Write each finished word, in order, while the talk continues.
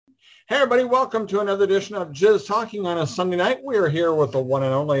Hey everybody, welcome to another edition of Jizz Talking on a Sunday night. We are here with the one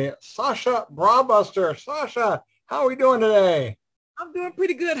and only Sasha Brabuster. Sasha, how are we doing today? I'm doing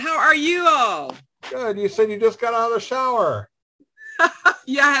pretty good. How are you all? Good. You said you just got out of the shower.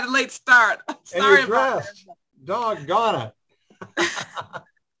 Yeah, I had a late start. And you're Sorry about dressed. Doggone it. that.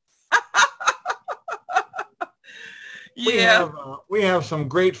 We Yeah. have we have some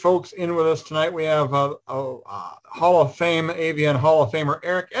great folks in with us tonight. We have Hall of Fame, AVN Hall of Famer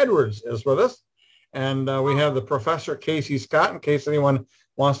Eric Edwards is with us. And we have the professor, Casey Scott, in case anyone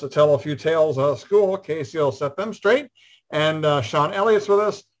wants to tell a few tales of school. Casey will set them straight. And Sean Elliott's with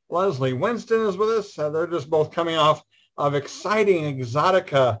us. Leslie Winston is with us. They're just both coming off of exciting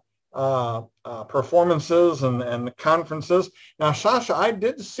Exotica performances and conferences. Now, Sasha, I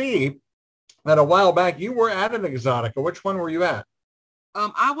did see that a while back you were at an Exotica. Which one were you at?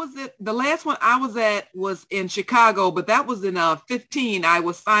 I was at the last one I was at was in Chicago, but that was in 15. I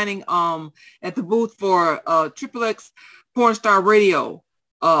was signing at the booth for Triple X Porn Star Radio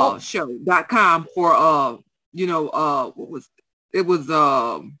show.com for what was it was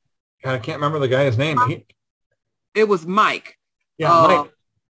God, I can't remember the guy's name. it was Mike. Mike.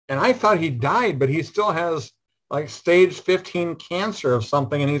 And I thought he died, but he still has like stage 15 cancer of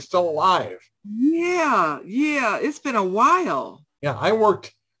something and he's still alive. Yeah, it's been a while. Yeah, I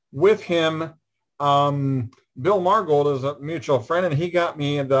worked with him. Bill Margold is a mutual friend, and he got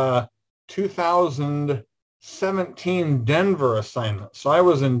me the 2017 Denver assignment. So I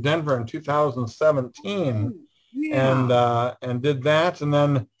was in Denver in 2017 and did that. And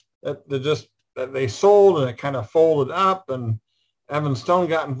then they sold and it kind of folded up, and Evan Stone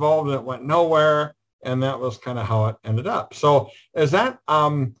got involved and it went nowhere. And that was kind of how it ended up. So is that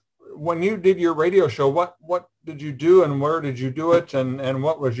when you did your radio show, what did you do and where did you do it, and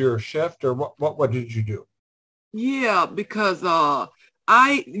what was your shift, or what did you do? Yeah, because I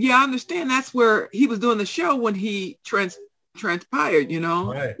understand that's where he was doing the show when he transpired,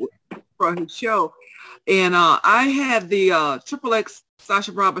 Right. for his show. And I had the Triple X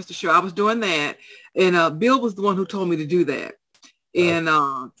Sasha Brabuster show. I was doing that, and Bill was the one who told me to do that. Right. And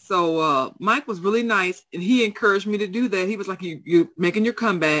so Mike was really nice, and he encouraged me to do that. He was like, you're making your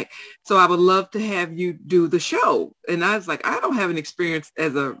comeback, so I would love to have you do the show. And I was like, I don't have an experience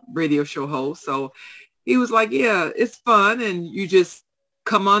as a radio show host. So he was like, yeah, it's fun. And you just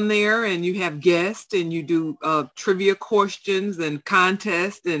come on there and you have guests and you do trivia questions and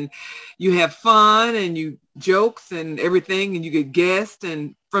contests, and you have fun and you jokes and everything, and you get guests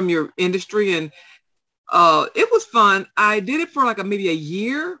and from your industry. And it was fun. I did it for like maybe a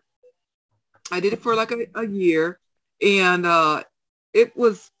year. I did it for like a year, and it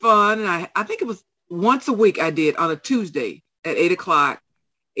was fun. And I think it was once a week I did on a Tuesday at 8:00,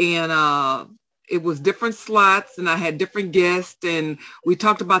 and it was different slots, and I had different guests, and we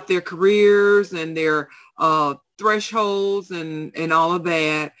talked about their careers and their thresholds and all of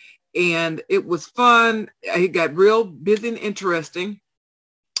that. And it was fun. It got real busy and interesting,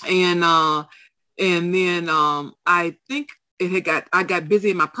 and then I think I got busy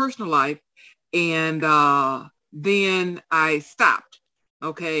in my personal life, and then I stopped.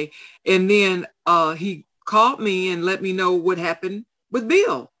 Okay. And then he called me and let me know what happened with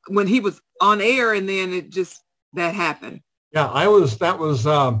Bill when he was on air, and then that happened. Yeah, I was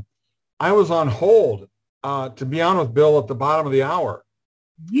on hold to be on with Bill at the bottom of the hour.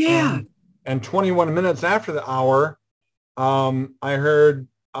 Yeah. And 21 minutes after the hour, I heard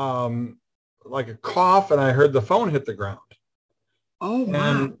like a cough, and I heard the phone hit the ground. Oh, my.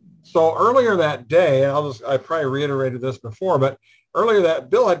 And so earlier that day, and I probably reiterated this before, but earlier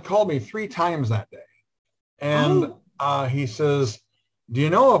that Bill had called me 3 times that day. And he says, do you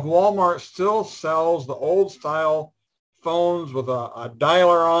know if Walmart still sells the old style phones with a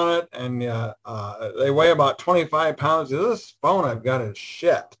dialer on it, and they weigh about 25 pounds? This phone I've got is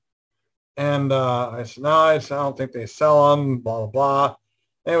shit. And I said, no, I don't think they sell them, blah, blah, blah.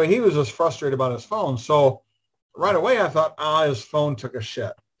 Anyway, he was just frustrated about his phone. So right away I thought, his phone took a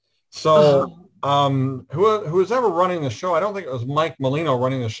shit. So who was ever running the show? I don't think it was Mike Molino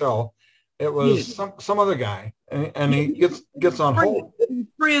running the show. It was some other guy, and he gets on hold.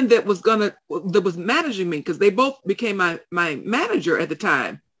 Friend that was managing me, because they both became my manager at the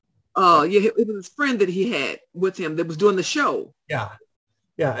time. It was his friend that he had with him that was doing the show. Yeah.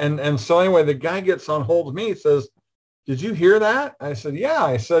 And so anyway, the guy gets on hold with me. He says, did you hear that? I said, yeah.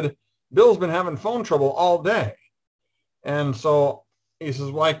 I said, Bill's been having phone trouble all day. And so he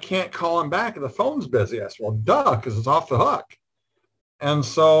says, well, I can't call him back. The phone's busy. I said, well, duh, because it's off the hook. And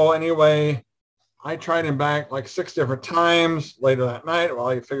so anyway, I tried him back like 6 different times later that night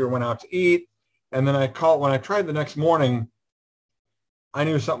while he went out to eat. And then when I tried the next morning, I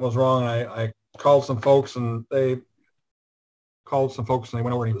knew something was wrong. I called some folks, and they called some folks, and they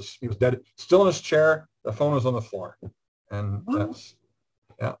went over, and he was dead, still in his chair. The phone was on the floor, and Oh,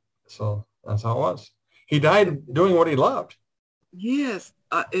 yeah. So that's how it was. He died doing what he loved. yes.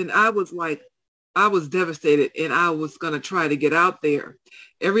 And I was like, I was devastated, and I was going to try to get out there.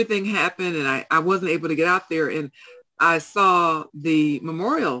 Everything happened, and I wasn't able to get out there. And I saw the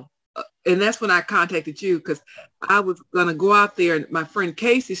memorial, and that's when I contacted you, because I was going to go out there. And my friend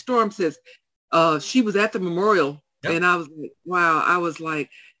Casey Storm says she was at the memorial. Yep. And I was like, wow. I was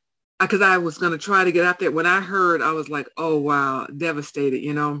like, because I was going to try to get out there. When I heard, I was like, oh, wow, devastated,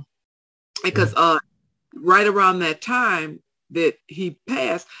 because right around that time that he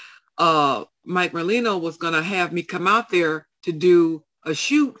passed, Mike Merlino was going to have me come out there to do a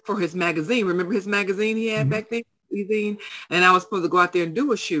shoot for his magazine. Remember his magazine he had back then? And I was supposed to go out there and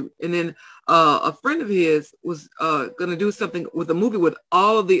do a shoot. And then a friend of his was going to do something with a movie with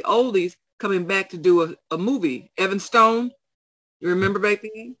all of the oldies coming back to do a movie. Evan Stone, you remember back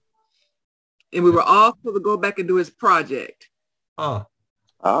then? And we were all supposed to go back and do his project. Oh.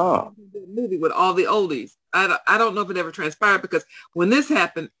 Movie with all the oldies. I don't know if it ever transpired, because when this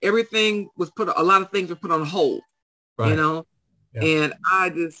happened, everything was a lot of things were put on hold, Right. Yeah. And I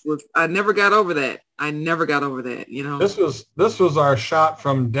never got over that. This was our shot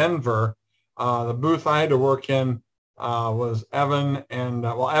from Denver. The booth I had to work in was Evan, and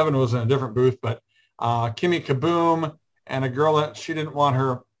Evan was in a different booth, but Kimmy Kaboom and a girl that she didn't want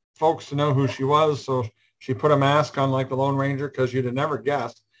her folks to know who she was, so she put a mask on like the Lone Ranger, because you'd have never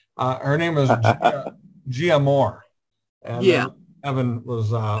guessed. Her name was Gia Moore, and Evan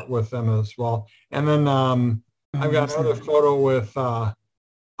was with them as well. And then I've got another photo with the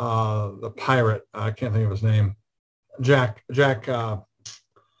pirate. I can't think of his name. Jack. I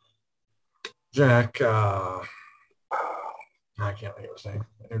can't think of his name.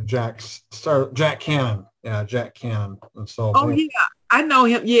 Jack Cannon. Yeah, Jack Cannon. And so. Oh yeah, I know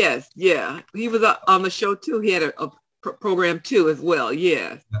him. Yes, yeah, he was on the show too. He had a program too as well.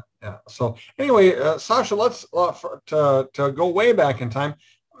 Yeah. Yeah. So anyway, Sasha, let's to go way back in time.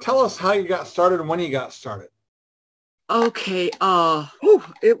 Tell us how you got started and when you got started. Okay.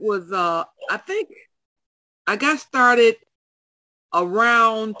 It was. I think I got started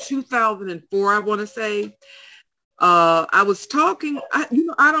around 2004. I want to say. I was talking. I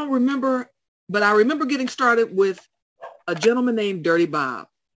don't remember, but I remember getting started with a gentleman named Dirty Bob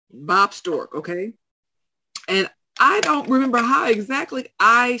Stork. Okay, and I don't remember how exactly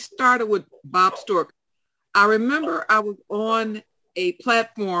I started with Bob Stork. I remember I was on a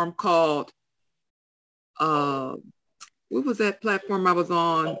platform called, what was that platform I was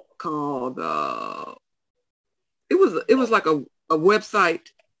on called? It was like a website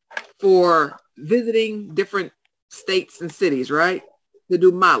for visiting different states and cities, right? To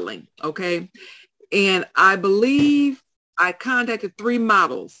do modeling, okay? And I believe I contacted 3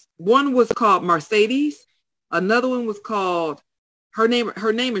 models. One was called Mercedes. Another one was called, her name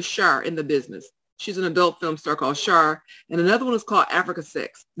is Shar in the business. She's an adult film star called Shar. And another one is called Africa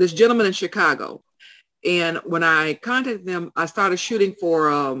Six. This gentleman in Chicago. And when I contacted them, I started shooting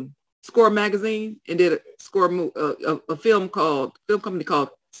for Score Magazine and did a film company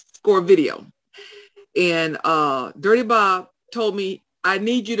called Score Video. And Dirty Bob told me, I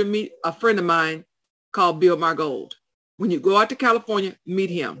need you to meet a friend of mine called Bill Margold. When you go out to California, meet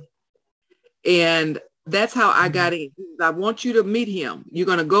him. And that's how I got in. I want you to meet him. You're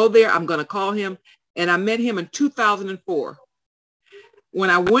going to go there. I'm going to call him. And I met him in 2004. When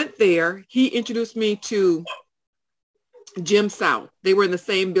I went there, he introduced me to Jim South. They were in the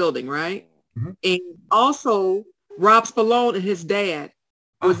same building, right? Mm-hmm. And also Rob Spallone and his dad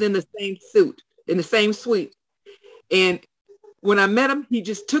was in the same suit, in the same suite. And when I met him, he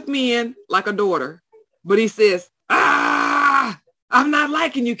just took me in like a daughter. But he says, I'm not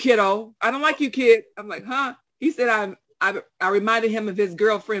liking you, kiddo. I don't like you, kid. I'm like, huh? He said, I reminded him of his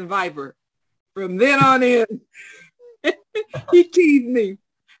girlfriend, Viper. From then on in, he teased me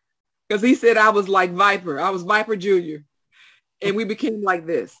because he said I was like Viper. I was Viper Jr. And we became like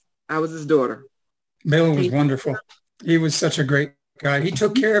this. I was his daughter. Bill was wonderful. He was such a great guy. He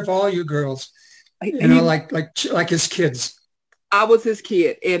took care of all you girls, like his kids. I was his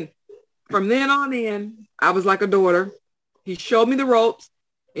kid. And from then on in, I was like a daughter. He showed me the ropes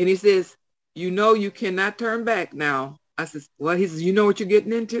and he says, you cannot turn back now. I says, well, he says, you know what you're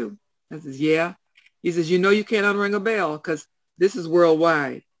getting into? I says, yeah. He says, you can't unring a bell because this is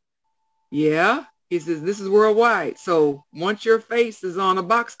worldwide. Yeah. He says, this is worldwide. So once your face is on a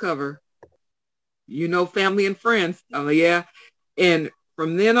box cover, family and friends. I'm like, yeah. And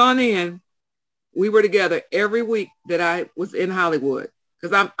from then on in, we were together every week that I was in Hollywood.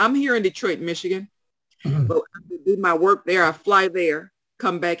 because I'm here in Detroit, Michigan, Mhm. but I do my work there. I fly there,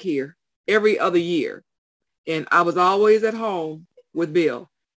 come back here every other year. And I was always at home with Bill.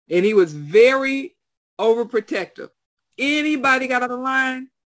 And he was very overprotective. Anybody got on the line,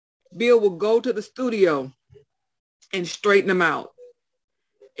 Bill would go to the studio and straighten them out.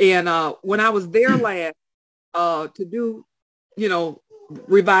 And when I was there last to do, you know,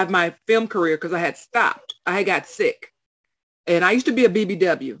 revive my film career because I had stopped. I had got sick. And I used to be a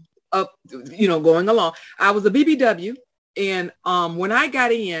BBW up, you know, going along. I was a BBW. And when I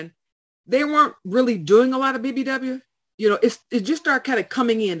got in, they weren't really doing a lot of BBW. You know, it just started kind of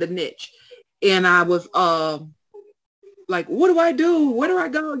coming in the niche. And I was like, what do I do? Where do I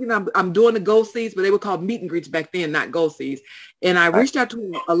go? You know, I'm doing the go sees, but they were called meet and greets back then, not go sees. And I reached out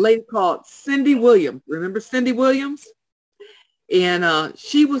to a lady called Cindy Williams. Remember Cindy Williams? And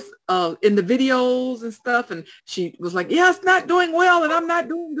she was in the videos and stuff. And she was like, yeah, it's not doing well and I'm not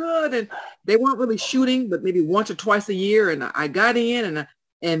doing good. And they weren't really shooting, but maybe once or twice a year. And I got in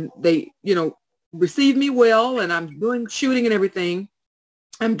and they, you know, received me well. And I'm doing shooting and everything.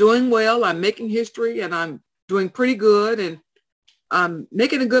 I'm doing well. I'm making history and I'm doing pretty good. And I'm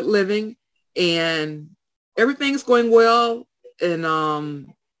making a good living and everything's going well. And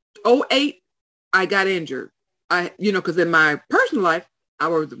 '08, I got injured. You know, because in my personal life, I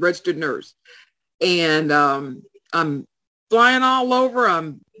was a registered nurse. And I'm flying all over.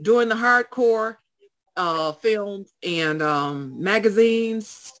 I'm doing the hardcore films and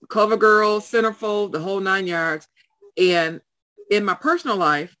magazines, Cover Girl, Centerfold, the whole 9 yards. And in my personal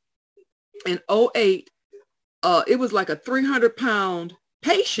life, in '08, it was like a 300-pound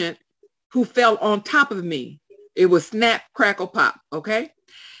patient who fell on top of me. It was snap, crackle, pop, okay?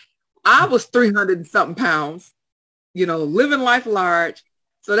 I was 300 and something pounds, you know, living life large.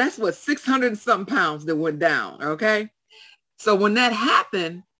 So that's what 600 and something pounds that went down, okay? So when that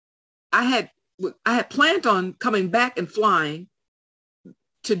happened, I had planned on coming back and flying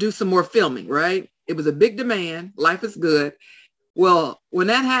to do some more filming, right? It was a big demand. Life is good. Well, when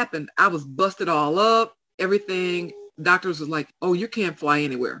that happened, I was busted all up, everything. Doctors was like, oh, you can't fly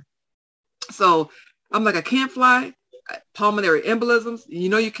anywhere. So I'm like, I can't fly. Pulmonary embolisms. You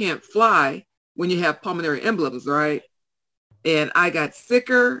know, you can't fly when you have pulmonary embolisms, right? And I got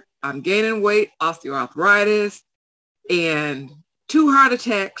sicker. I'm gaining weight, osteoarthritis, and 2 heart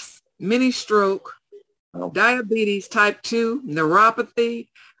attacks, mini stroke, diabetes type 2, neuropathy,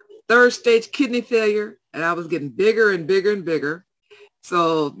 3rd stage kidney failure. And I was getting bigger and bigger and bigger.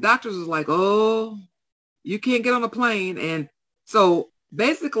 So doctors was like, oh, you can't get on a plane. And so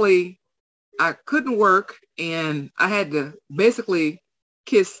basically I couldn't work and I had to basically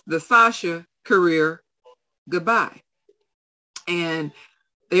kiss the Sasha career goodbye. And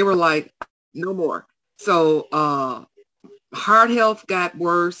they were like, no more. So heart health got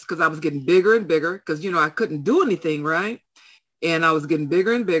worse because I was getting bigger and bigger because, you know, I couldn't do anything, right? And I was getting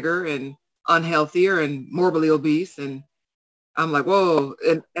bigger and bigger and unhealthier and morbidly obese. And I'm like, whoa.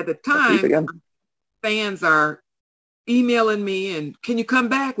 And at the time, fans are emailing me and can you come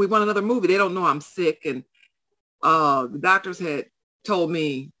back? We want another movie. They don't know I'm sick. And the doctors had told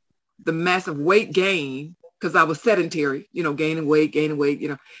me the massive weight gain because I was sedentary, you know, gaining weight, you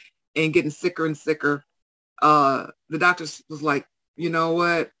know, and getting sicker and sicker. The doctors was like, you know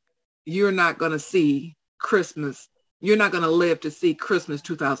what? You're not going to see Christmas. You're not going to live to see Christmas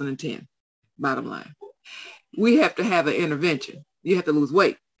 2010. Bottom line. We have to have an intervention. You have to lose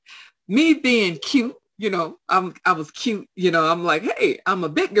weight. Me being cute, you know, I was cute, you know, I'm like, hey, I'm a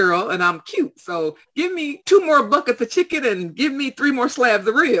big girl and I'm cute. So give me 2 more buckets of chicken and give me 3 more slabs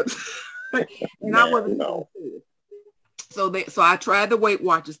of ribs. And I wasn't. No. So I tried the Weight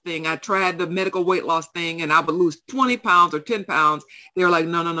Watchers thing. I tried the medical weight loss thing and I would lose 20 pounds or 10 pounds. They were like,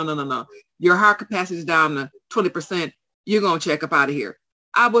 no. Your heart capacity is down to 20%. You're going to check up out of here.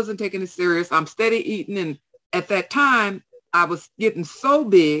 I wasn't taking it serious. I'm steady eating. And at that time, I was getting so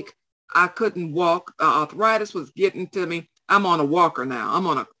big, I couldn't walk. Arthritis was getting to me. I'm on a walker now. I'm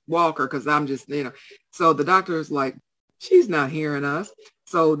on a walker because I'm just, you know. So the doctor is like, she's not hearing us.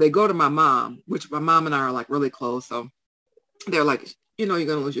 So they go to my mom, which my mom and I are like really close. So they're like, you know, you're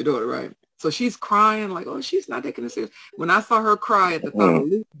going to lose your daughter, right? So she's crying like, oh, she's not taking it serious. When I saw her cry at the thought of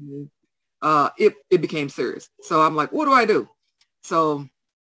losing me, it became serious. So I'm like, what do I do? So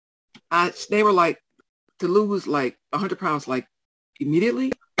they were like, to lose like 100 pounds, like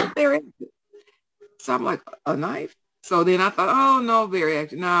immediately, very active. So I'm like, a knife? So then I thought, oh, no, very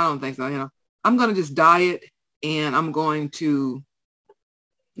active. No, I don't think so. You know, I'm going to just diet and I'm going to,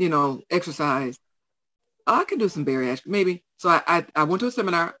 you know, exercise. I can do some bariatric, maybe. So I went to a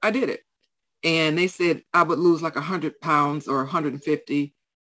seminar. I did it. And they said I would lose like 100 pounds or 150,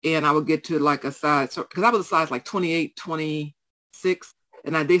 and I would get to like a size, because I was a size like 28, 26,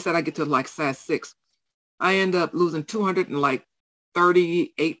 and they said I get to like size 6. I end up losing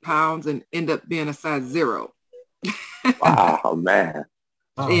 238 pounds and end up being a size 0. Wow, man.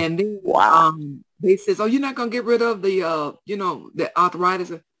 And then Wow. they says, oh, you're not going to get rid of the, the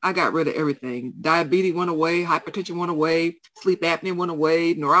arthritis. I got rid of everything. Diabetes went away. Hypertension went away. Sleep apnea went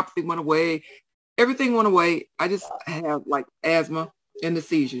away. Neuropathy went away. Everything went away. I just have like asthma and the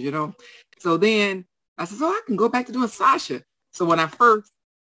seizures, So then I said, I can go back to doing Sasha. So when I first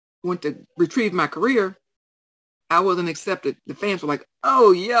went to retrieve my career, I wasn't accepted. The fans were like,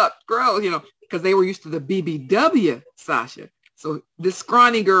 oh, yuck, gross, because they were used to the BBW Sasha. So this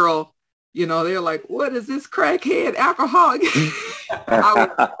scrawny girl, they're like, what is this crackhead alcoholic?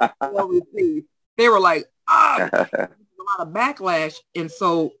 They were like, a lot of backlash. And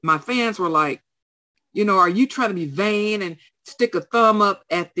so my fans were like, are you trying to be vain and stick a thumb up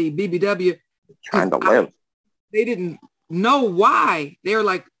at the BBW? Trying to live. They didn't know why. They were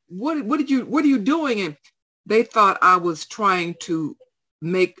like, what are you doing? And they thought I was trying to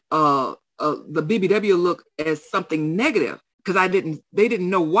make the BBW look as something negative, because they didn't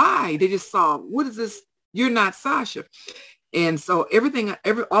know why. They just saw, what is this? You're not Sasha. And so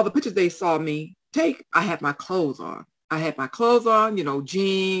all the pictures they saw me take, I had my clothes on.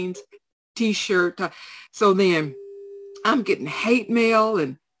 Jeans, t-shirt. So then I'm getting hate mail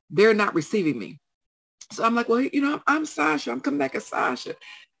and they're not receiving me. So I'm like, well, I'm Sasha. I'm coming back as Sasha.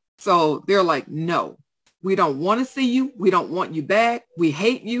 So they're like, no, we don't want to see you. We don't want you back. We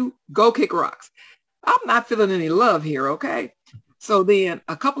hate you. Go kick rocks. I'm not feeling any love here. Okay. So then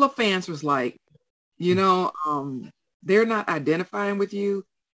a couple of fans was like, they're not identifying with you.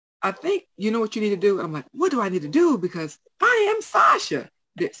 I think you know what you need to do. And I'm like, what do I need to do? Because I am Sasha.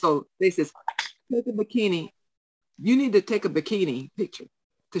 So they says, take a bikini. You need to take a bikini picture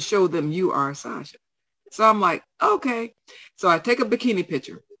to show them you are Sasha. So I'm like, okay. So I take a bikini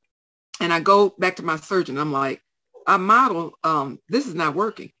picture and I go back to my surgeon. I'm like, I model, this is not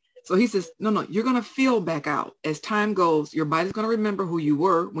working. So he says, no, you're going to feel back out. As time goes, your body's going to remember who you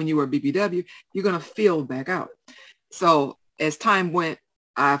were when you were BBW. You're going to feel back out. So as time went,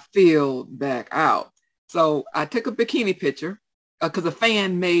 I filled back out. So I took a bikini picture because a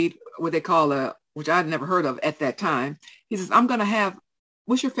fan made what they call which I'd never heard of at that time. He says, I'm going to have,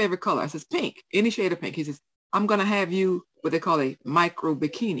 what's your favorite color? I says, pink, any shade of pink. He says, I'm going to have you what they call a micro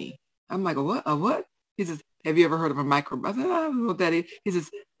bikini. I'm like, a what? He says, have you ever heard of a micro? I said, I don't know what that is. He says,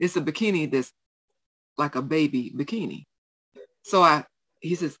 it's a bikini that's like a baby bikini. So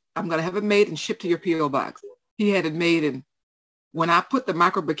he says, I'm going to have it made and shipped to your P.O. box. He had it made, and when I put the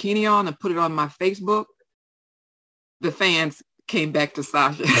micro bikini on and put it on my Facebook, the fans came back to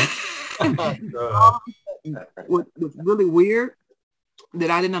Sasha. What was really weird that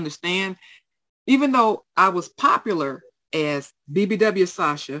I didn't understand, even though I was popular as BBW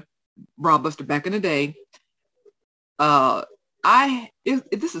Sasha Brabuster back in the day,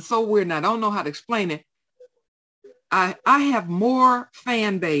 this is so weird and I don't know how to explain it. I have more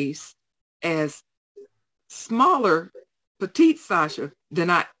fan base as smaller, petite Sasha than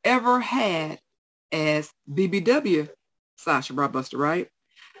I ever had as BBW Sasha Brabuster, right?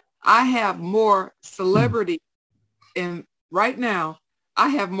 I have more celebrity, and right now I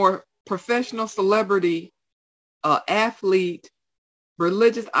have more professional celebrity, athlete,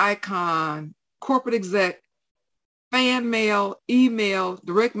 religious icon, corporate exec, fan mail, email,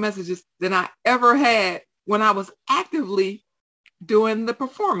 direct messages than I ever had when I was actively doing the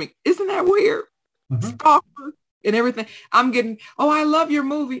performing. Isn't that weird? Stalkers and everything. I'm getting, I love your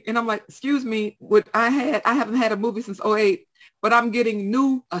movie. And I'm like, excuse me, I haven't had a movie since 2008, but I'm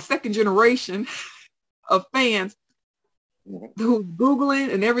getting a second generation of fans who's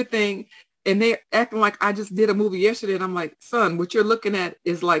Googling and everything. And they're acting like I just did a movie yesterday. And I'm like, son, what you're looking at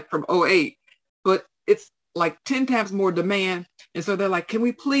is like from 2008, but it's like 10 times more demand. And so they're like, can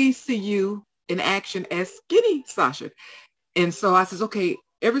we please see you in action as skinny Sasha? And so I says, okay,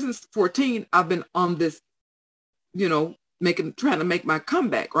 ever since 14, I've been on this, trying to make my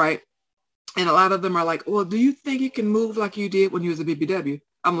comeback, right? And a lot of them are like, well, do you think you can move like you did when you was a BBW?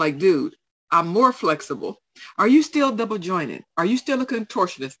 I'm like, dude, I'm more flexible. Are you still double jointed? Are you still a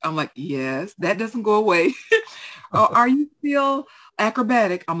contortionist? I'm like, yes, that doesn't go away. Are you still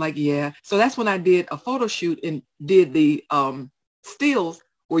acrobatic? I'm like, yeah. So that's when I did a photo shoot and did the stills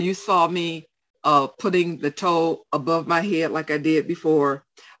where you saw me putting the toe above my head like I did before,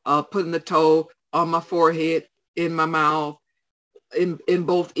 putting the toe on my forehead, in my mouth, in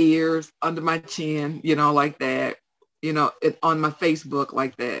both ears, under my chin, like that, on my Facebook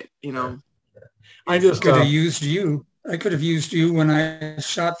like that, I just could have used you. I could have used you when I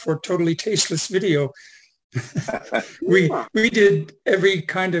shot for Totally Tasteless Video. we did every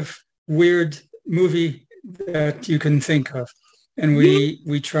kind of weird movie that you can think of, and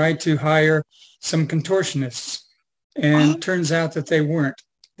we tried to hire some contortionists, and turns out that they weren't.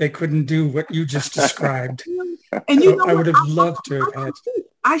 They couldn't do what you just described. And so I would have loved to have had.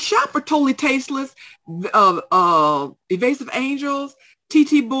 I shot for Totally Tasteless, Evasive Angels,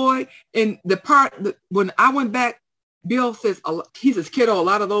 TT Boy, and the part that when I went back, Bill says, he says, kiddo, a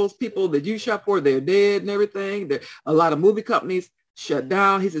lot of those people that you shot for, they're dead and everything. A lot of movie companies shut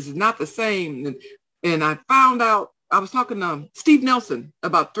down. He says, it's not the same. And I found out, I was talking to Steve Nelson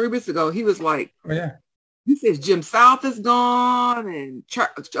about 3 weeks ago. He was like, oh, yeah. He says Jim South is gone and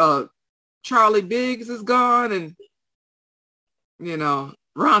Charlie Biggs is gone and,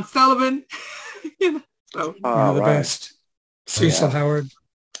 Ron Sullivan. So. One of the best. Cecil Howard.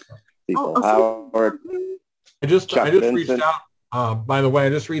 Cecil Howard. I just reached out. By the way, I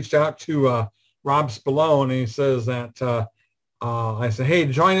just reached out to Rob Spallone, and he says that I said, "Hey,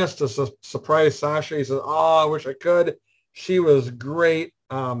 join us to surprise Sasha." He says, "Oh, I wish I could. She was great."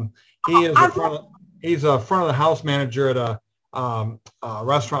 He's a front of the house manager at a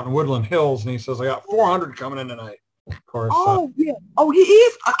restaurant in Woodland Hills, and he says, "I got 400 coming in tonight." Of course. Yeah. Oh, he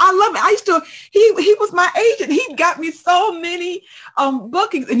is. I love it. He was my agent. He got me so many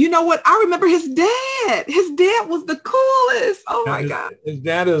bookings. And you know what? I remember his dad. His dad was the coolest. Oh my God. His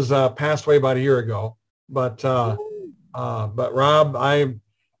dad has passed away about a year ago. But Rob, I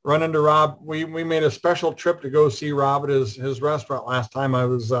run into Rob. We made a special trip to go see Rob at his restaurant last time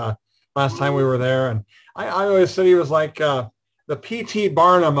we were there. And I always said he was like the P.T.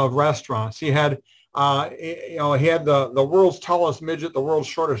 Barnum of restaurants. He had he had the world's tallest midget, the world's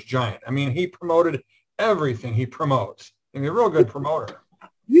shortest giant. I mean, he promoted everything he promotes. He's a real good promoter.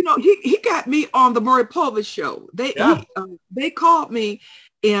 He got me on the Maury Povich show. They called me,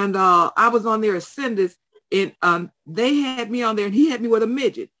 and I was on there as Cindy's, and they had me on there, and he had me with a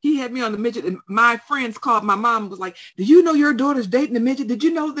midget. He had me on the midget, and my friends called my mom, was like, "Do you know your daughter's dating a midget? Did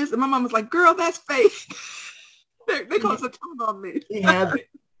you know this?" And my mom was like, "Girl, that's fake." they called a ton on me.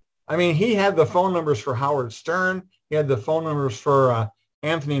 He had the phone numbers for Howard Stern. He had the phone numbers for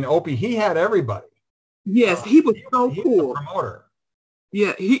Anthony and Opie. He had everybody. Yes, he was so cool. Promoter.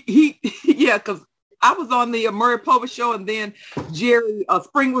 Yeah, because I was on the Maury Povich show, and then Jerry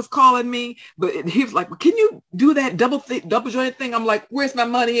Spring was calling me, but he was like, well, "Can you do that double joint thing?" I'm like, "Where's my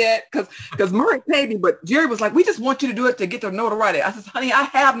money at?" Because Maury paid me, but Jerry was like, "We just want you to do it to get the notoriety." I said, "Honey, I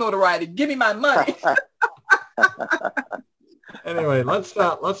have notoriety. Give me my money." Anyway, let's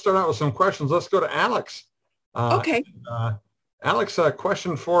start out with some questions. Let's go to Alex. Okay. Alex, a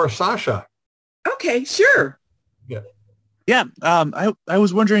question for Sasha. Okay, sure. Yeah. I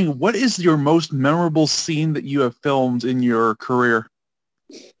was wondering, what is your most memorable scene that you have filmed in your career?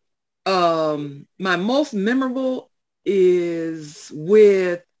 My most memorable is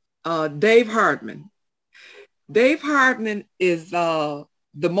with Dave Hardman. Dave Hardman was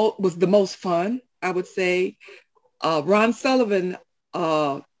the most fun, I would say. Ron Sullivan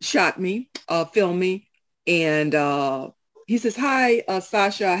shot me, filmed me, and he says, "Hi,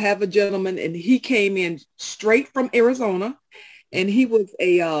 Sasha, I have a gentleman," and he came in straight from Arizona, and he was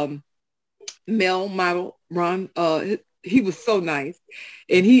a male model. Ron, he was so nice,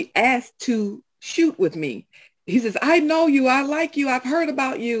 and he asked to shoot with me. He says, "I know you, I like you, I've heard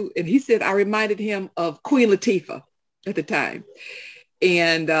about you," and he said I reminded him of Queen Latifah at the time,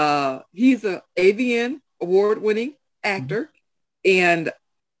 and he's an AVN award-winning actor, and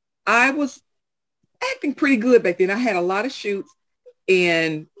I was acting pretty good back then. I had a lot of shoots,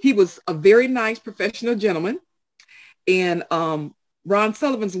 and he was a very nice professional gentleman, and Ron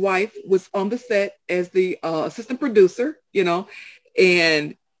Sullivan's wife was on the set as the assistant producer,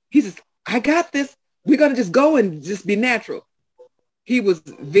 and he says, "I got this. We're going to just go and just be natural." He was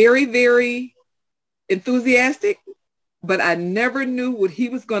very, very enthusiastic, but I never knew what he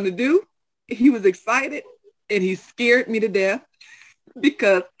was going to do. He was excited, and he scared me to death,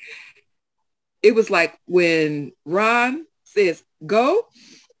 because it was like when Ron says, "Go,"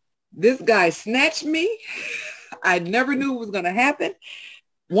 this guy snatched me. I never knew what was going to happen.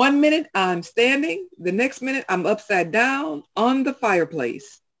 1 minute I'm standing, the next minute I'm upside down on the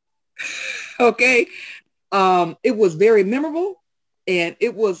fireplace. Okay. It was very memorable, and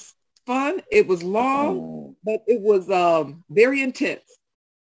it was fun. It was long, but it was very intense.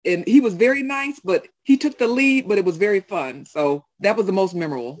 And he was very nice, but he took the lead, but it was very fun. So that was the most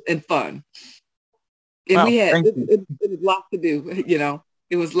memorable and fun. And wow, we had, it was lots to do,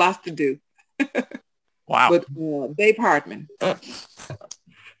 it was lots to do. Wow. But Dave Hardman.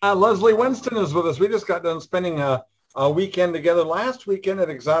 Leslie Winston is with us. We just got done spending a weekend together last weekend at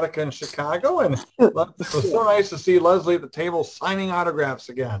Exotica in Chicago, and it was so nice to see Leslie at the table signing autographs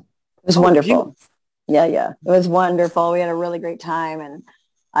again. It was wonderful. Yeah. It was wonderful. We had a really great time, and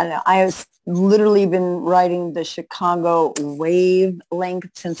I don't know. I have literally been riding the Chicago wavelength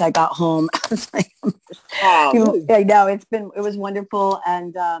since I got home. I know it was wonderful,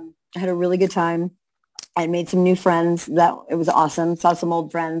 and I had a really good time. I made some new friends. It was awesome. Saw some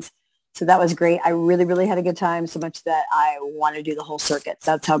old friends. So that was great. I really, really had a good time, so much that I want to do the whole circuit.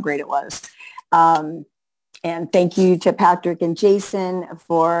 That's how great it was. And thank you to Patrick and Jason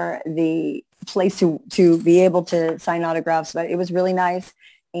for the place to be able to sign autographs. But it was really nice.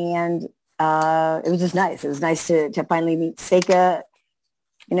 And it was just nice. It was nice to finally meet Seika,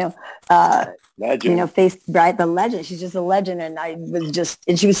 Legend. the legend. She's just a legend. And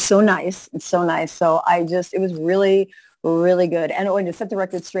and she was so nice and so nice. So it was really, really good. And to set the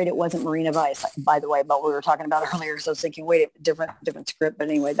record straight, it wasn't Marina Vice, by the way, about what we were talking about earlier. So I was thinking, wait, different script. But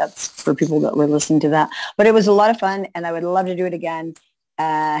anyway, that's for people that were listening to that. But it was a lot of fun, and I would love to do it again.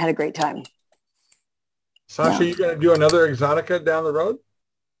 Had a great time. Sasha, you going to do another Exotica down the road?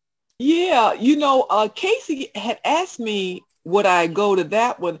 Yeah, Casey had asked me would I go to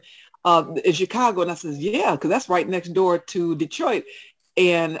that one in Chicago, and I says, yeah, because that's right next door to Detroit.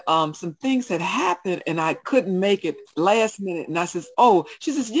 And some things had happened, and I couldn't make it last minute. And I says,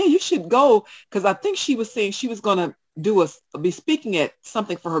 she says, yeah, you should go, because I think she was saying she was going to be speaking at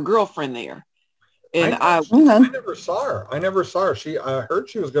something for her girlfriend there. And I never saw her. I heard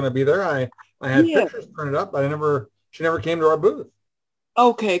she was going to be there. I had pictures printed up, but she never came to our booth.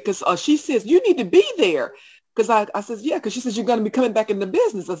 Okay, because she says, you need to be there. Because I says, yeah, because she says, you're going to be coming back in the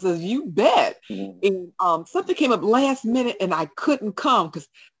business. I says, you bet. And something came up last minute, and I couldn't come because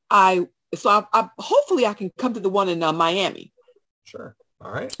I hopefully I can come to the one in Miami. Sure.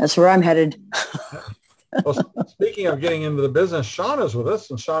 All right. That's where I'm headed. Well, speaking of getting into the business, Sean is with us,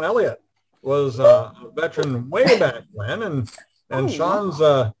 and Sean Elliott was a veteran way back when, and Sean's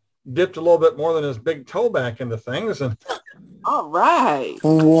dipped a little bit more than his big toe back into things. And all right.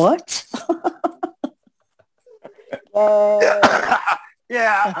 What?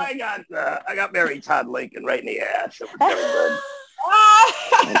 Yeah, I got Mary Todd Lincoln right in the ass. It was very good.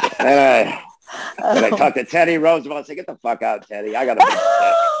 and I talked to Teddy Roosevelt. I said, "Get the fuck out, Teddy. I got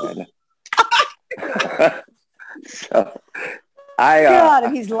a big dick." So God,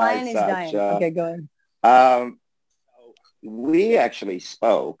 if he's lying, he's dying. Okay, go ahead. We actually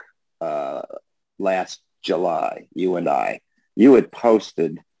spoke last July. You and I. You had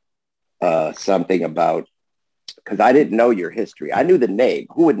posted something about. Because I didn't know your history. I knew the name.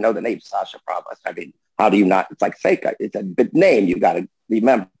 Who would know the name Sasha Brabuster? I mean, how do you not? It's like Seika. It's a big name. You got to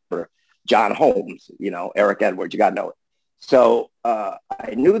remember John Holmes, Eric Edwards. You got to know it. So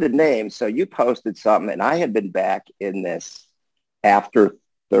I knew the name. So you posted something, and I had been back in this after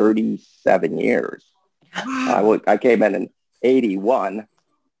 37 years. I came in 81.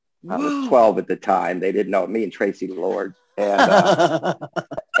 I was 12 at the time. They didn't know me and Tracy Lord. And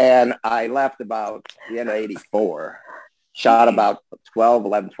and I left about the end of 84, shot about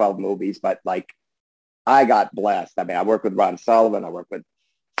 12 movies, but I got blessed. I mean, I worked with Ron Sullivan. I worked with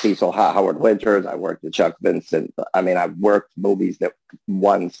Cecil Howard Winters. I worked with Chuck Vincent. I mean, I've worked movies that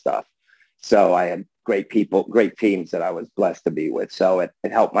won stuff. So I had great people, great teams that I was blessed to be with. So it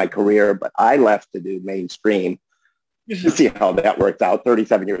helped my career, but I left to do mainstream. You see how that worked out.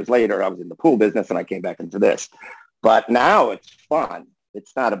 37 years later, I was in the pool business and I came back into this. But now it's fun.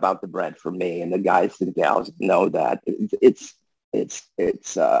 It's not about the bread for me, and the guys and gals know that. It's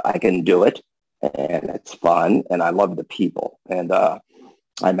I can do it, and it's fun, and I love the people. And I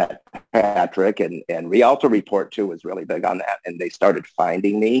met Patrick, and Rialto Report too was really big on that, and they started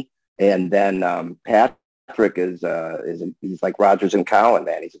finding me. And then Patrick he's like Rogers and Cowan,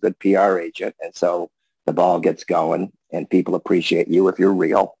 man. He's a good PR agent, and so the ball gets going, and people appreciate you if you're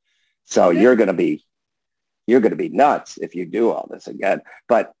real. So you're going to be nuts if you do all this again.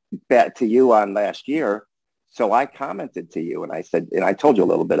 But back to you on last year. So I commented to you and I said, and I told you a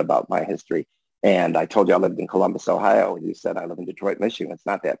little bit about my history. And I told you I lived in Columbus, Ohio. And you said, I live in Detroit, Michigan. It's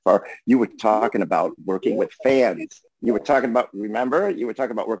not that far. You were talking about working with fans. You were talking about, remember? You were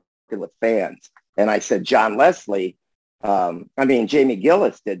talking about working with fans. And I said, John Leslie, Jamie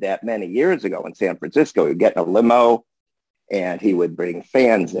Gillis did that many years ago in San Francisco. He'd get in a limo and he would bring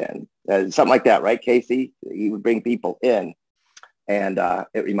fans in. Something like that, right, Casey? He would bring people in. And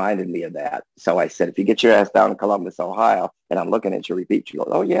it reminded me of that. So I said, if you get your ass down in Columbus, Ohio, and I'm looking at your repeat, she goes,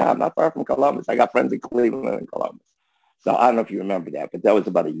 oh, yeah, I'm not far from Columbus. I got friends in Cleveland and Columbus. So I don't know if you remember that, but that was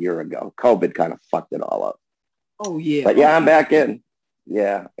about a year ago. COVID kind of fucked it all up. Oh, yeah. But yeah, I'm back in.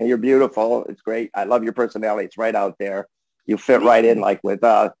 Yeah, and you're beautiful. It's great. I love your personality. It's right out there. You fit right in, like with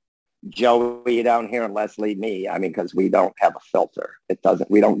Joey down here and Leslie, me. I mean, because we don't have a filter.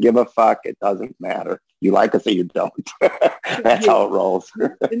 We don't give a fuck. It doesn't matter. You like us or you don't. That's how it rolls.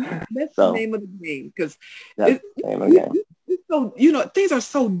 And that's the name of the game, because that's the name of the game. So, things are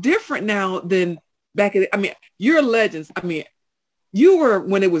so different now than back in, I mean, you're legends. I mean, you were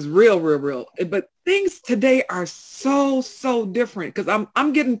when it was real, but things today are so different, because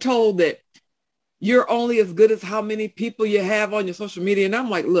I'm getting told that you're only as good as how many people you have on your social media. And I'm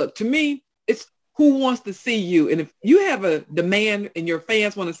like, look, to me, it's who wants to see you. And if you have a demand and your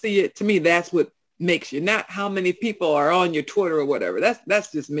fans want to see it, to me, that's what makes you, not how many people are on your Twitter or whatever.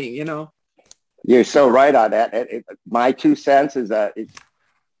 That's just me, You're so right on that. My 2 cents is that it's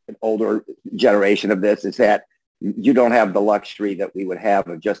an older generation of this, is that you don't have the luxury that we would have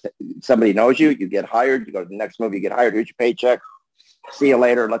of just somebody knows you, you get hired, you go to the next movie, you get hired, here's your paycheck, see you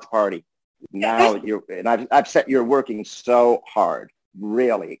later, let's party. Now you're working so hard,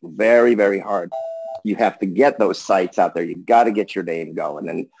 really, very, very hard. You have to get those sites out there. You got to get your name going.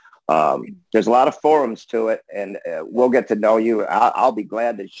 And there's a lot of forums to it, and we'll get to know you. I'll be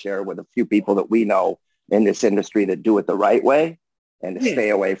glad to share with a few people that we know in this industry that do it the right way, and to stay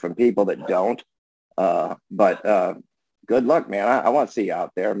away from people that don't. But good luck, man. I want to see you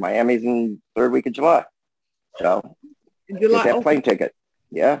out there. Miami's in third week of July. So get that plane ticket.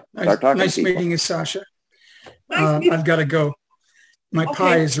 Yeah. Start talking nice to people. meeting you, Sasha. I've got to go. My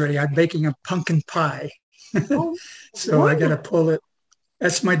pie is ready. I'm baking a pumpkin pie. So I got to pull it.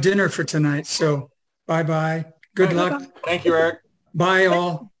 That's my dinner for tonight. So bye-bye. Good luck. Thank you, Eric. Bye,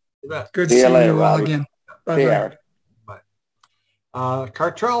 all. Good See you seeing later, you all Robbie. again. See you, Bye-bye. Eric.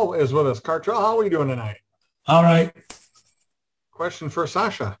 Cartrell is with us. Cartrell, how are we doing tonight? All right. Question for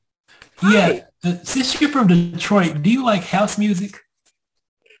Sasha. Yeah. Since you're from Detroit, do you like house music?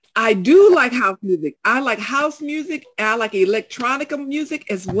 I do like house music. I like house music, and I like electronica music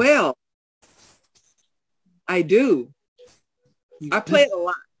as well. I do. I play it a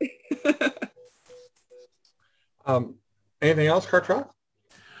lot. Anything else, Cartrell?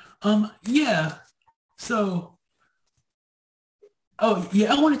 Yeah. So,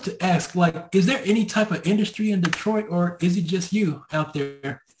 I wanted to ask, is there any type of industry in Detroit, or is it just you out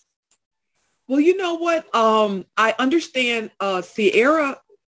there? Well, you know what? I understand Sierra,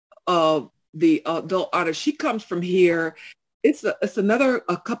 the adult artist, she comes from here. It's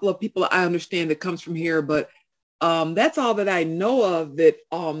a couple of people I understand that comes from here, but that's all that I know of that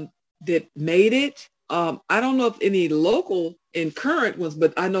made it. I don't know if any local and current ones,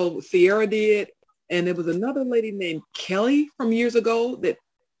 but I know Sierra did, and there was another lady named Kelly from years ago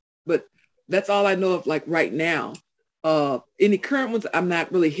but that's all I know of right now. Any current ones I'm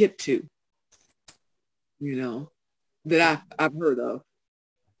not really hip to, that I've heard of.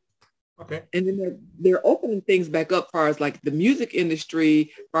 Okay. And then they're opening things back up as far as the music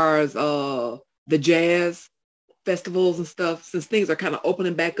industry, as far as the jazz festivals and stuff, since things are kind of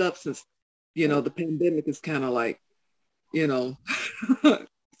opening back up, since, the pandemic is kind of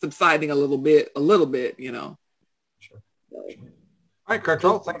subsiding a little bit, Sure. All right,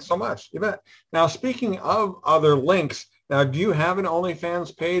 Cartrell, thanks so much. You bet. Now, speaking of other links, now, do you have an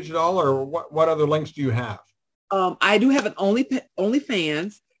OnlyFans page at all, or what other links do you have? I do have an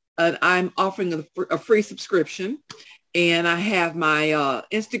OnlyFans, and I'm offering a free subscription. And I have my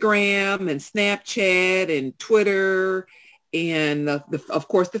Instagram and Snapchat and Twitter and of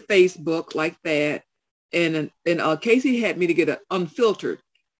course the Facebook, like that. And Casey had me to get an unfiltered,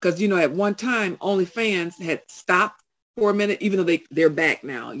 because at one time OnlyFans had stopped for a minute, even though they're back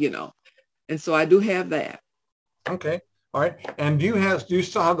now, And so I do have that. Okay. All right. And do you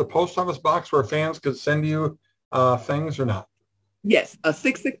still have the post office box where fans could send you things or not? Yes, a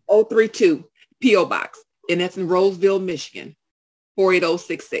 66032 P.O. box. And that's in Roseville, Michigan,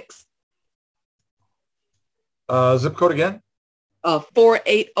 48066. Zip code again?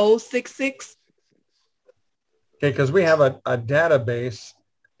 48066. Okay, because we have a database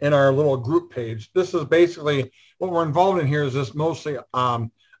in our little group page. This is basically what we're involved in here is just mostly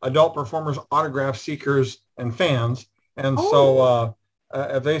adult performers, autograph seekers, and fans. And so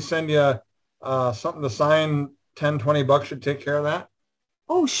if they send you something to sign, $10-20 should take care of that?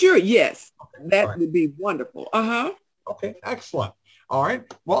 Oh, sure. Yes. Okay. That would be wonderful. Uh-huh. Okay. Excellent. All right.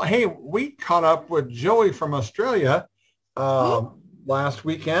 Well, hey, we caught up with Joey from Australia last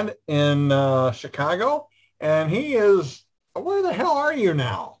weekend in Chicago, and he is, where the hell are you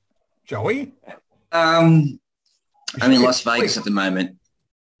now, Joey? I'm in Las Vegas at the moment.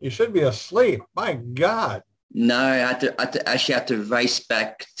 You should be asleep. My God. No, I actually have to race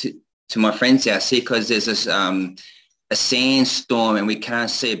back to my friend's house here because there's this a sandstorm, and we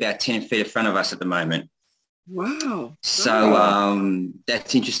can't see about 10 feet in front of us at the moment. Wow. So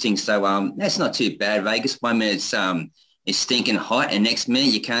that's interesting. So that's not too bad. Vegas, 1 minute it's stinking hot, and next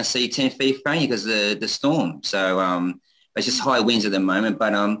minute you can't see 10 feet in front of you because of the storm. So it's just high winds at the moment. But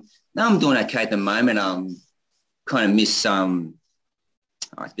no, I'm doing okay at the moment. Kind of miss oh,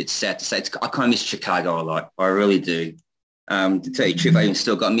 it's a bit sad to say. I kind of miss Chicago a lot. I really do. To tell you the truth, I even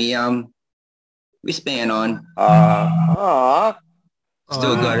still got me wristband on.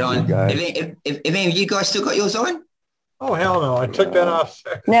 Still got it on. If any of you guys still got yours on? Oh, hell no. I took that off.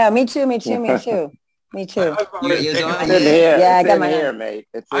 No, me too. Me too. You got yours on? It's in here. Yeah, I got It's in mine here, on. mate.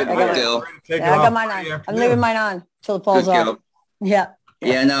 It's I in got here. girl. I got mine on. I'm leaving mine on till it falls Good off. girl. Yeah.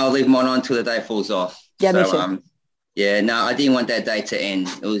 Yeah, no, I'll leave mine on till the day falls off. Yeah, me So, too. yeah, no, I didn't want that day to end.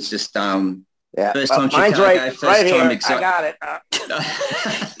 It was just Yeah. first time Mine's Chicago, right first here. time I got it.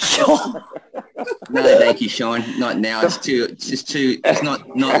 No, thank you, Sean. Not now. It's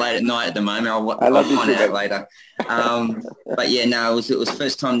not late at night at the moment. I'll find it out later. But yeah, no, it was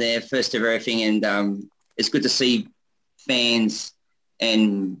first time there, first of everything, and it's good to see fans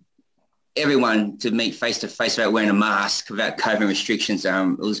and everyone to meet face to face without wearing a mask, without COVID restrictions.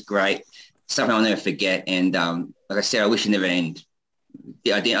 It was great. Something I'll never forget. And like I said, I wish it never ended.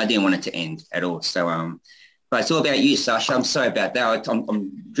 Yeah, I didn't want it to end at all. So but it's all about you, Sasha. I'm sorry about that.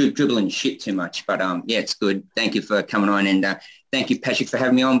 I'm dribbling shit too much, but yeah, it's good. Thank you for coming on, and thank you, Patrick, for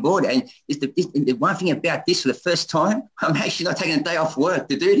having me on board. And the one thing about this, for the first time, I'm actually not taking a day off work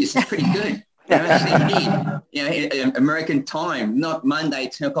to do this. It's pretty good. I'm actually here, in American time, not Monday,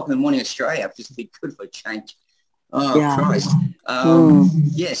 10 o'clock in the morning, Australia. Just be good for a change. Oh, yeah. Christ.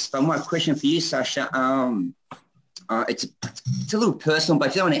 Yes, but my question for you, Sasha, it's a little personal, but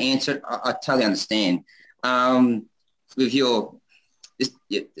if you don't want to answer it, I totally understand. With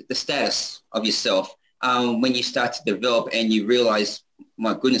the status of yourself, when you start to develop and you realize,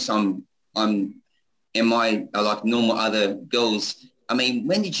 my goodness, am I like normal other girls? I mean,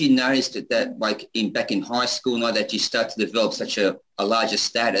 when did you notice that like back in high school, now that you start to develop such a larger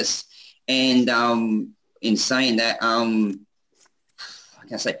status? And in saying that, I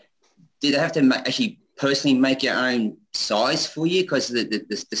can say, did they have to actually personally make your own size for you because of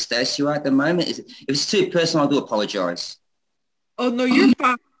the status you are at the moment? If it's too personal, I do apologize. Oh no, you're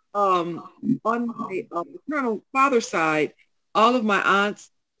fine. On my maternal father's side, all of my aunts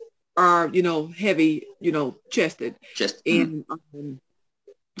are, heavy, chested. And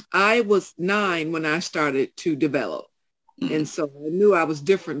I was 9 when I started to develop. And so I knew I was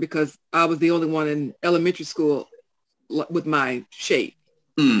different because I was the only one in elementary school with my shape.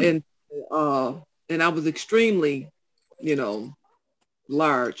 And I was extremely,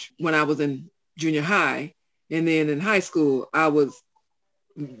 large when I was in junior high. And then in high school, I was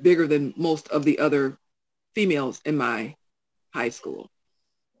bigger than most of the other females in my high school.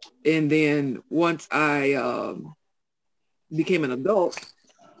 And then once I became an adult,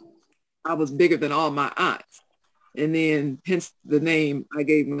 I was bigger than all my aunts. And then hence the name I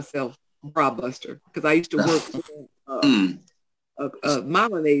gave myself, Brabuster, because I used to work for a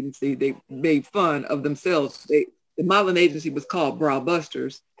modeling agency. They made fun of themselves. The modeling agency was called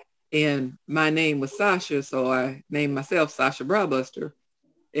Brabusters, and my name was Sasha, so I named myself Sasha Brabuster.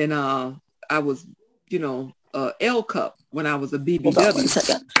 And I was, L cup when I was a BBW. Hold on 1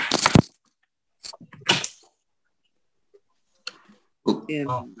 second. And,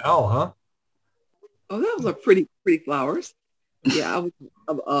 L, huh? Oh, that was a pretty flowers. Yeah, I was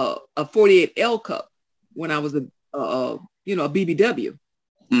a 48 L cup when I was a BBW.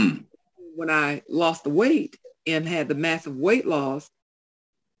 When I lost the weight and had the massive weight loss,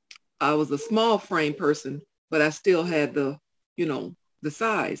 I was a small frame person, but I still had the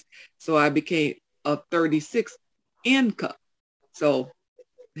size. So I became a 36 N cup. So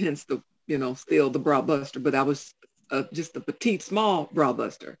hence the, still the Brabuster, but I was just a petite, small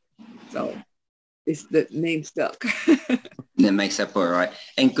Brabuster. So it's the name stuck. That makes up all right.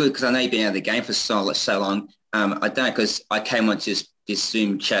 And good, because I know you've been out of the game for so long. I don't, because I came on to this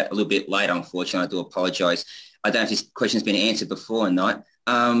Zoom chat a little bit late, unfortunately. I do apologize. I don't know if this question's been answered before or not.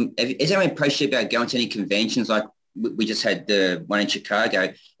 Is there any approach about going to any conventions? Like we just had the one in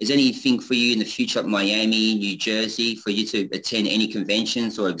Chicago. Is there anything for you in the future, like Miami, New Jersey, for you to attend any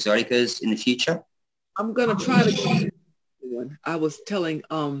conventions or exoticas in the future? I'm going to try to go. I was telling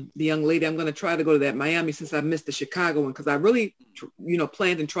the young lady I'm going to try to go to that Miami since I missed the Chicago one, because I really,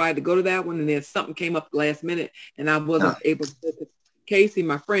 planned and tried to go to that one, and then something came up last minute and I wasn't able to. Casey,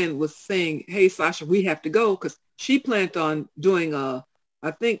 my friend, was saying, "Hey, Sasha, we have to go," because she planned on doing I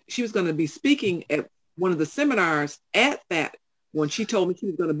think she was going to be speaking at one of the seminars at that when she told me she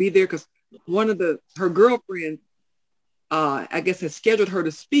was going to be there, because one of her girlfriends I guess, had scheduled her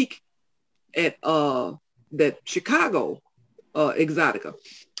to speak at that Chicago Exotica.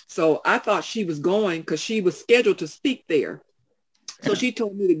 So I thought she was going because she was scheduled to speak there. So she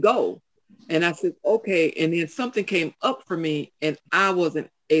told me to go. And I said, okay. And then something came up for me and I wasn't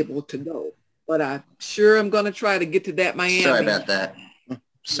able to go. But I sure am going to try to get to that Miami. Sorry about that.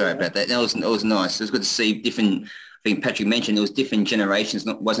 Sorry about that. That was nice. It was good to see different, I think Patrick mentioned there was different generations.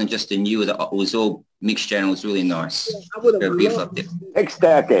 It wasn't just the new, it was all mixture and it was really nice. Yeah, I would have loved it. 6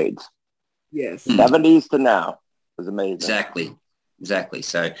 decades. Yes. 70s to now. It was amazing. Exactly.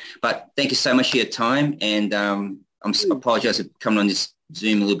 So, but thank you so much for your time. And I apologize for coming on this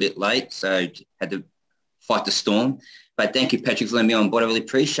Zoom a little bit late. So had to fight the storm. But thank you, Patrick, for letting me on board. I really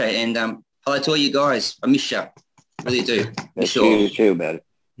appreciate it. And hello to all you guys. I miss you. Really do. Miss you too, man.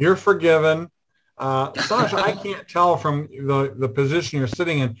 You're forgiven. Sasha, I can't tell from the position you're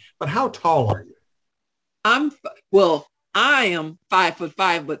sitting in, but how tall are you? I am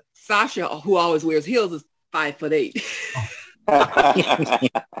 5'5", but Sasha, who always wears heels, is 5'8". I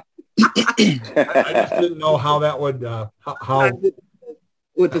just didn't know how that would, how.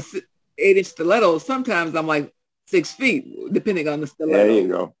 With the 8-inch stilettos, sometimes I'm like 6 feet, depending on the stiletto. There you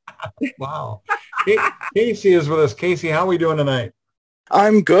go. Wow. Casey is with us. Casey, how are we doing tonight?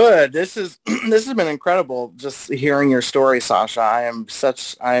 I'm good. This has been incredible. Just hearing your story, Sasha. I am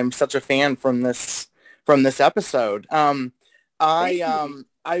such a fan from this episode. I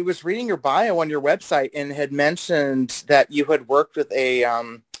was reading your bio on your website and had mentioned that you had worked with a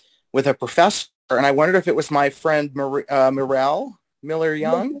professor, and I wondered if it was my friend Miller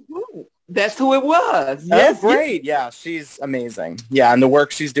Young. That's who it was. Yes, oh, great. Yeah, she's amazing. Yeah, and the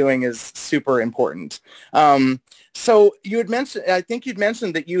work she's doing is super important. So you had mentioned, I think you'd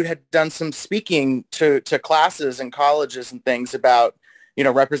mentioned that you had done some speaking to classes and colleges and things about,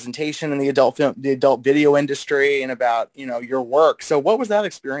 representation in the adult video industry and about, your work. So what was that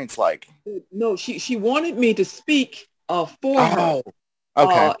experience like? No, she wanted me to speak for her.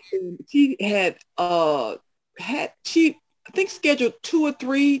 Okay. She had I think scheduled 2 or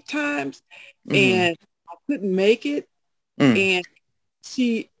 3 times, and I couldn't make it. And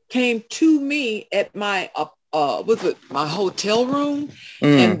she came to me at my my hotel room,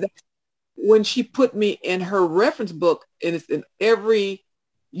 and when she put me in her reference book, and it's in every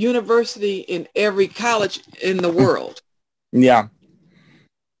university in every college in the world. Yeah.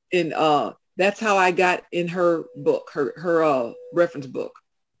 And that's how I got in her book, her reference book.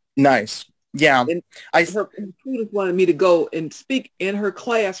 Nice. Yeah. And her students wanted me to go and speak in her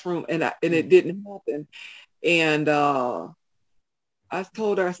classroom, and it didn't happen. And I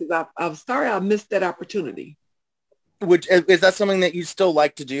told her, I said, I'm sorry I missed that opportunity. Is that something that you still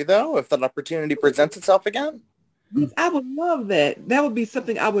like to do, though, if that opportunity presents itself again? Yes, I would love that. That would be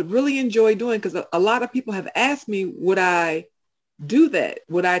something I would really enjoy doing, because a lot of people have asked me, would I do that?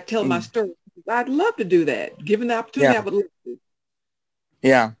 Would I tell my story? I'd love to do that. Given the opportunity, I would love to.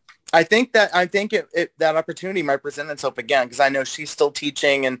 Yeah. I think that that opportunity might present itself again, because I know she's still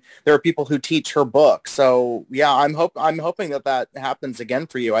teaching and there are people who teach her book. So yeah, I'm hoping that happens again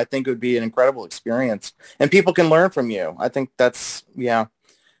for you. I think it would be an incredible experience and people can learn from you. I think that's,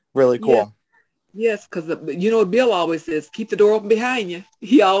 really cool. Yes, because Bill always says, keep the door open behind you.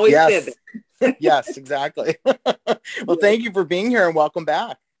 He always said that. Yes, exactly. Well, thank you for being here and welcome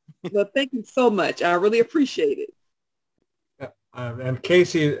back. Well, thank you so much. I really appreciate it. And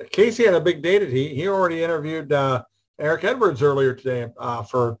Casey had a big day today. He already interviewed Eric Edwards earlier today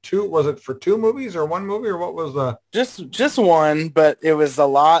for 2. Was it for 2 movies or 1 movie, or what was the? Just one, but it was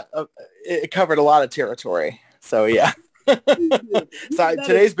it covered a lot of territory. So yeah. So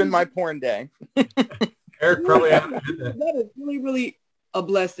today's been my porn day. Eric probably that is really, really a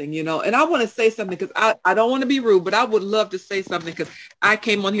blessing, And I want to say something, because I don't want to be rude, but I would love to say something, because I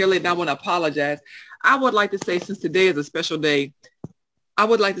came on here late and I want to apologize. I would like to say, since today is a special day, I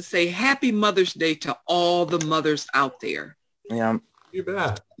would like to say Happy Mother's Day to all the mothers out there. Yeah. You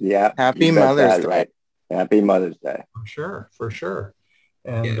bet. Yeah. Happy Mother's Day. Right. Happy Mother's Day. For sure.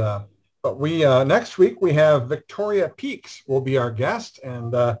 And but we next week we have Victoria Peaks will be our guest,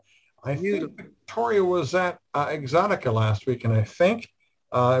 and I think Victoria was at Exotica last week, and I think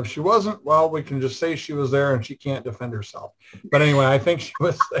if she wasn't, well, we can just say she was there and she can't defend herself. But anyway, I think she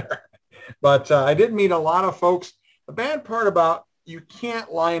was there. But I did meet a lot of folks. The bad part about you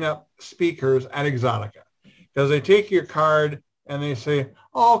can't line up speakers at Exotica, because they take your card and they say,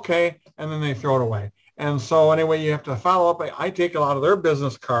 oh, okay, and then they throw it away. And so anyway, you have to follow up. I take a lot of their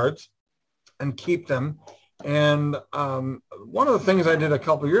business cards and keep them. And one of the things I did a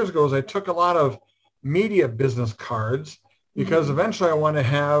couple of years ago is I took a lot of media business cards, because eventually I want to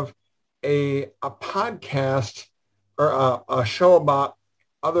have a podcast or a show about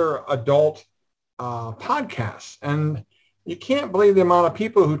other adult podcasts. And you can't believe the amount of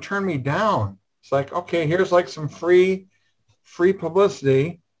people who turn me down. It's like, okay, here's like some free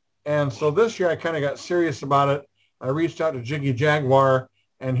publicity. And so this year I kind of got serious about it. I reached out to Jiggy Jaguar,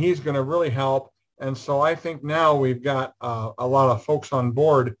 and he's going to really help. And so I think now we've got a lot of folks on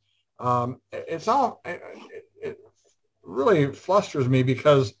board. It really flusters me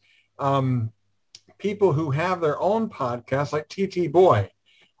because people who have their own podcasts, like TT Boy,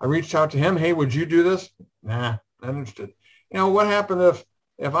 I reached out to him. Hey, would you do this? Nah, not interested. You know, what happened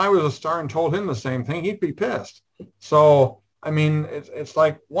if I was a star and told him the same thing? He'd be pissed. So, I mean, it's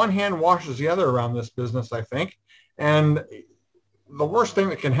like one hand washes the other around this business, I think. And the worst thing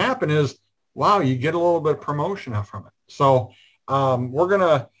that can happen is, wow, you get a little bit of promotion out from it. So we're going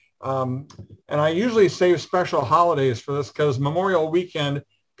to, and I usually save special holidays for this because Memorial Weekend,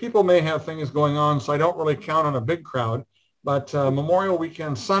 people may have things going on, so I don't really count on a big crowd. But Memorial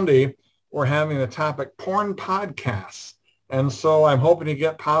Weekend Sunday, we're having the topic porn podcasts. And so I'm hoping to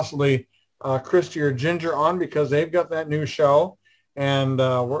get possibly Christy or Ginger on because they've got that new show. And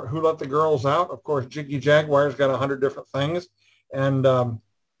Who Let the Girls Out? Of course, Jiggy Jaguar's got 100 different things. And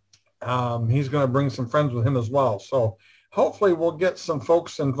he's going to bring some friends with him as well. So hopefully we'll get some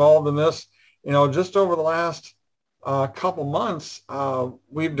folks involved in this. You know, just over the last couple months,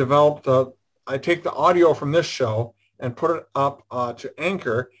 we've developed, I take the audio from this show and put it up to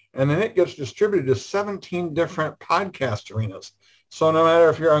Anchor, and then it gets distributed to 17 different podcast arenas. So no matter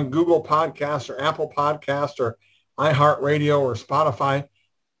if you're on Google Podcasts or Apple Podcasts or iHeartRadio or Spotify,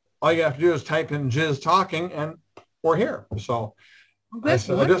 all you have to do is type in Jizz Talking and we're here. So I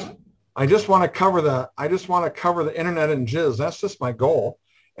just want to cover the internet and Jizz. That's just my goal.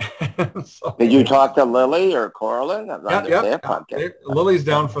 So, did you talk to Lily or Corlin? Yeah. Lily's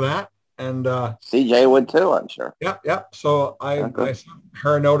down for that. And CJ would too, I'm sure. Yep. So I sent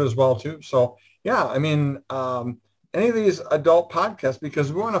her a note as well too. So yeah, I mean, any of these adult podcasts,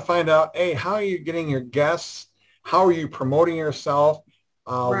 because we want to find out, hey, how are you getting your guests? How are you promoting yourself?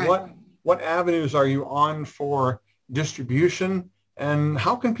 What avenues are you on for distribution? And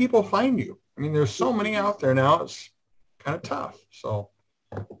how can people find you? I mean, there's so many out there now. It's kind of tough. So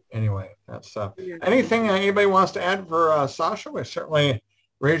anyway, that's anything anybody wants to add for Sasha? We certainly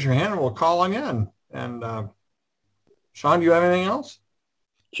raise your hand and we'll call on you. And Sean, do you have anything else?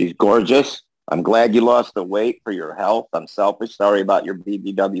 She's gorgeous. I'm glad you lost the weight for your health. I'm selfish. Sorry about your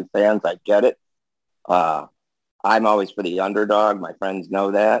BBW fans. I get it. I'm always for the underdog. My friends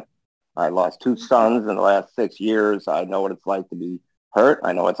know that. I lost 2 sons in the last 6 years. I know what it's like to be hurt.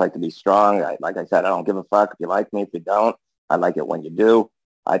 I know what it's like to be strong. Like I said, I don't give a fuck if you like me, if you don't. I like it when you do.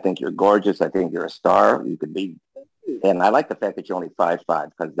 I think you're gorgeous. I think you're a star. You could be. And I like the fact that you're only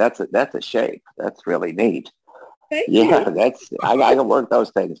 5'5", because that's a shape. That's really neat. Thank you. I can work those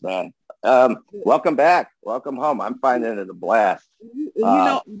things, man. Welcome back. Welcome home. I'm finding it a blast. You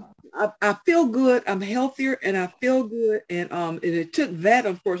know, I feel good. I'm healthier and I feel good. And it took that,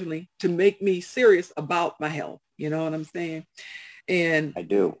 unfortunately, to make me serious about my health. You know what I'm saying? And I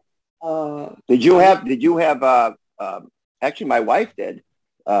do. Did you have actually my wife did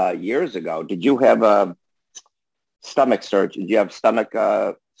years ago. Did you have stomach surgery? Did you have stomach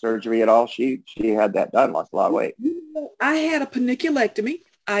surgery at all? She had that done, lost a lot of weight. I had a paniculectomy.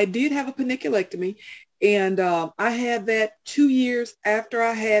 I did have a paniculectomy. And I had that 2 years after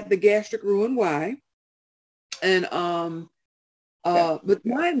I had the gastric Roux-en-Y. And but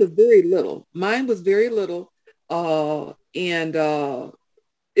mine was very little. And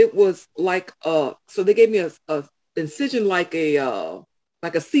it was like so they gave me a incision like a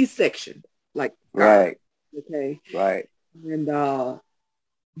C-section, like right. Okay. Right. And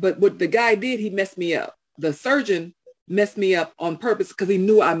but what the guy did, he messed me up. The surgeon messed me up on purpose because he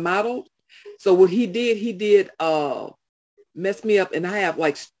knew I modeled. So what he did mess me up, and I have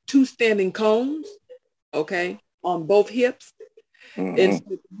like 2 standing cones, okay, on both hips. Mm-hmm. And so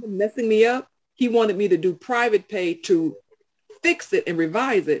messing me up, he wanted me to do private pay to fix it and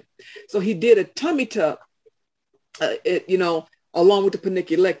revise it. So he did a tummy tuck, along with the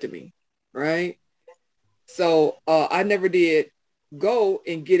paniculectomy, right? So I never did go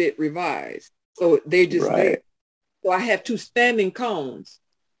and get it revised. So they just did. So I have 2 standing cones,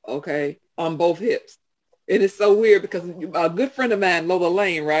 okay, on both hips. And it's so weird because a good friend of mine, Lola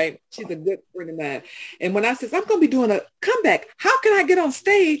Lane, right? She's a good friend of mine. And when I said, I'm going to be doing a comeback, how can I get on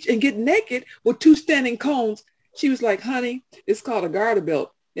stage and get naked with 2 standing cones? She was like, honey, it's called a garter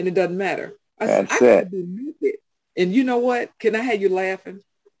belt and it doesn't matter. I said, I can be naked. And you know what? Can I have you laughing?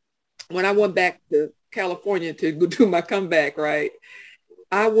 When I went back to California to go do my comeback, right?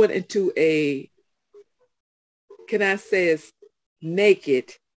 I went into a can I say,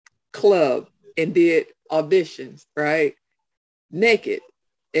 naked club and did auditions, right? Naked.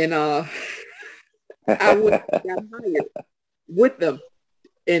 And I got hired with them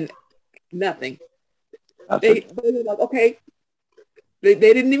and nothing. They were like, okay. They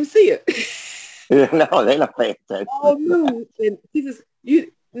didn't even see it. No, they don't pay attention. Oh no. And he says,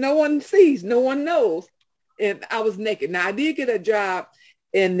 no one sees, no one knows. And I was naked. Now I did get a job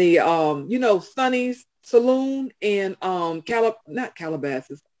in the Sonny's Saloon in not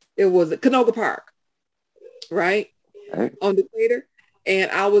Calabasas. It was at Canoga Park, right? On Decatur.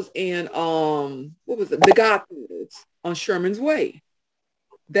 And I was in what was it? The Godfathers on Sherman's Way.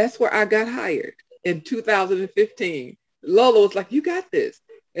 That's where I got hired in 2015. Lola was like, you got this.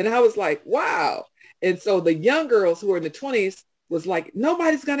 And I was like, wow. And so the young girls who were in the 20s was like,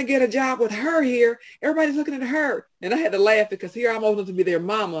 nobody's going to get a job with her here. Everybody's looking at her. And I had to laugh because here I'm old to be their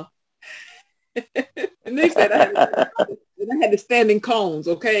mama. And they said I had to stand in cones.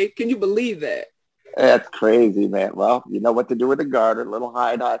 Okay. Can you believe that? That's crazy, man. Well, you know what to do with a garter, little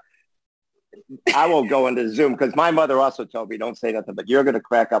hide on. I won't go into Zoom because my mother also told me don't say nothing, but you're going to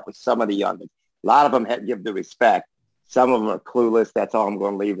crack up with some of the youngins. A lot of them give the respect. Some of them are clueless. That's all I'm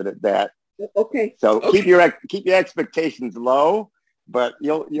going to leave it at that. Okay. So keep your expectations low, but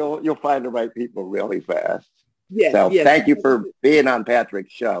you'll find the right people really fast. Yes. So yes. Thank you for being on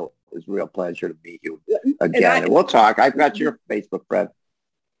Patrick's show. It was a real pleasure to meet you again. And we'll talk. I've got your Facebook friend.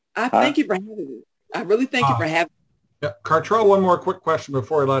 I thank you for having me. I really thank you for having me. Yeah, Cartrell, one more quick question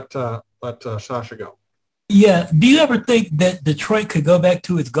before we let Sasha go. Yeah. Do you ever think that Detroit could go back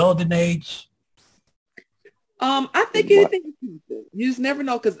to its golden age? I think anything is possible. You just never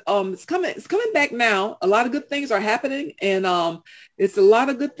know because it's coming back now. A lot of good things are happening, and it's a lot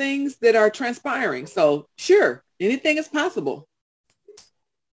of good things that are transpiring. So sure, anything is possible.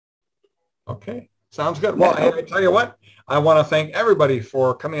 Okay, sounds good. Well, hey, I tell you what, I want to thank everybody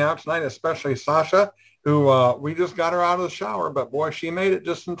for coming out tonight, especially Sasha, who we just got her out of the shower, but boy, she made it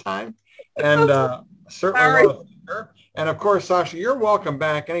just in time. And certainly want to thank her. And of course, Sasha, you're welcome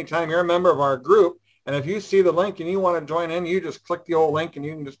back anytime you're a member of our group. And if you see the link and you want to join in, you just click the old link and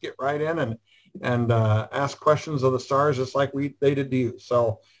you can just get right in and ask questions of the stars just like they did to you.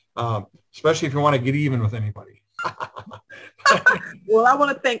 So especially if you want to get even with anybody. Well, I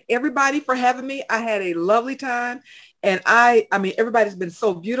want to thank everybody for having me. I had a lovely time. And I mean, everybody's been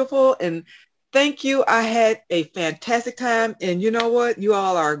so beautiful. And thank you. I had a fantastic time. And you know what? You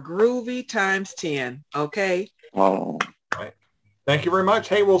all are groovy times 10. Okay. Oh. Right. Thank you very much.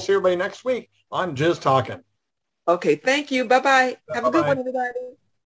 Hey, we'll see everybody next week on Jizz Talking. Okay. Thank you. Bye-bye. Have a good one, everybody.